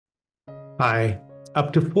Hi,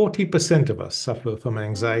 up to 40% of us suffer from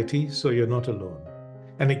anxiety, so you're not alone.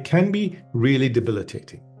 And it can be really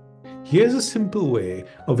debilitating. Here's a simple way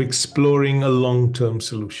of exploring a long-term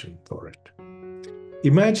solution for it.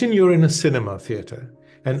 Imagine you're in a cinema theater,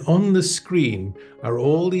 and on the screen are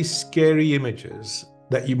all these scary images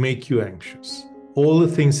that make you anxious. All the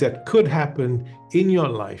things that could happen in your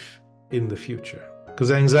life in the future. Because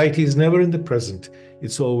anxiety is never in the present,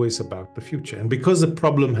 it's always about the future. And because the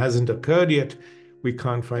problem hasn't occurred yet, we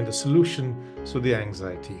can't find a solution, so the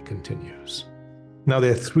anxiety continues. Now,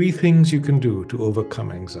 there are three things you can do to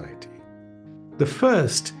overcome anxiety. The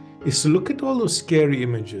first is to look at all those scary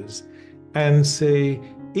images and say,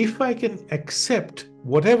 if I can accept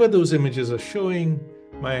whatever those images are showing,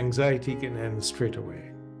 my anxiety can end straight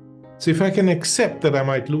away. So if I can accept that I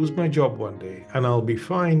might lose my job one day and I'll be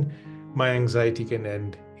fine, my anxiety can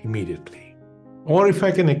end immediately. Or if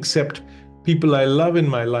I can accept people I love in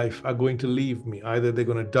my life are going to leave me, either they're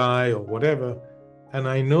going to die or whatever, and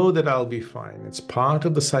I know that I'll be fine. It's part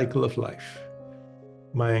of the cycle of life.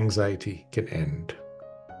 My anxiety can end.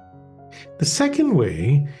 The second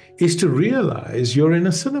way is to realize you're in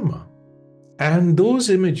a cinema and those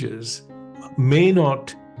images may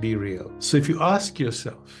not be real. So if you ask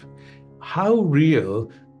yourself, how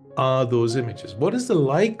real are those images? What is the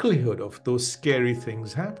likelihood of those scary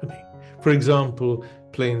things happening? For example,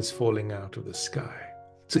 planes falling out of the sky.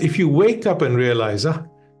 So if you wake up and realize,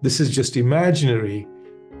 this is just imaginary,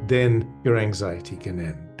 then your anxiety can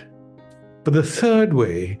end. But the third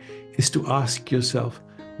way is to ask yourself,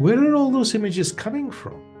 where are all those images coming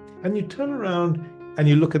from? And you turn around and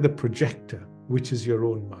you look at the projector, which is your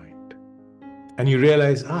own mind. And you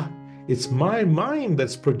realize, it's my mind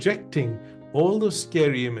that's projecting all those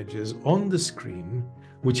scary images on the screen,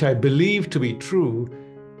 which I believe to be true,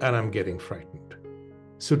 and I'm getting frightened.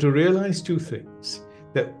 So to realize two things,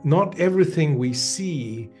 that not everything we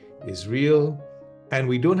see is real, and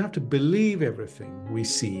we don't have to believe everything we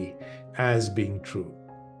see as being true.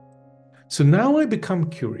 So now I become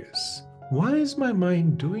curious. Why is my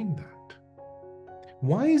mind doing that?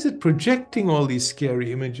 Why is it projecting all these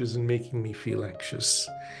scary images and making me feel anxious?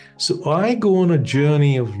 So I go on a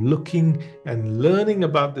journey of looking and learning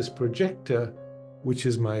about this projector, which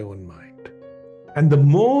is my own mind. And the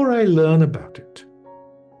more I learn about it,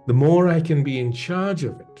 the more I can be in charge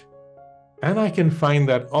of it. And I can find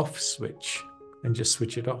that off switch and just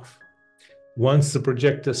switch it off. Once the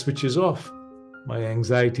projector switches off, my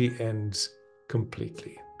anxiety ends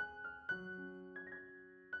completely.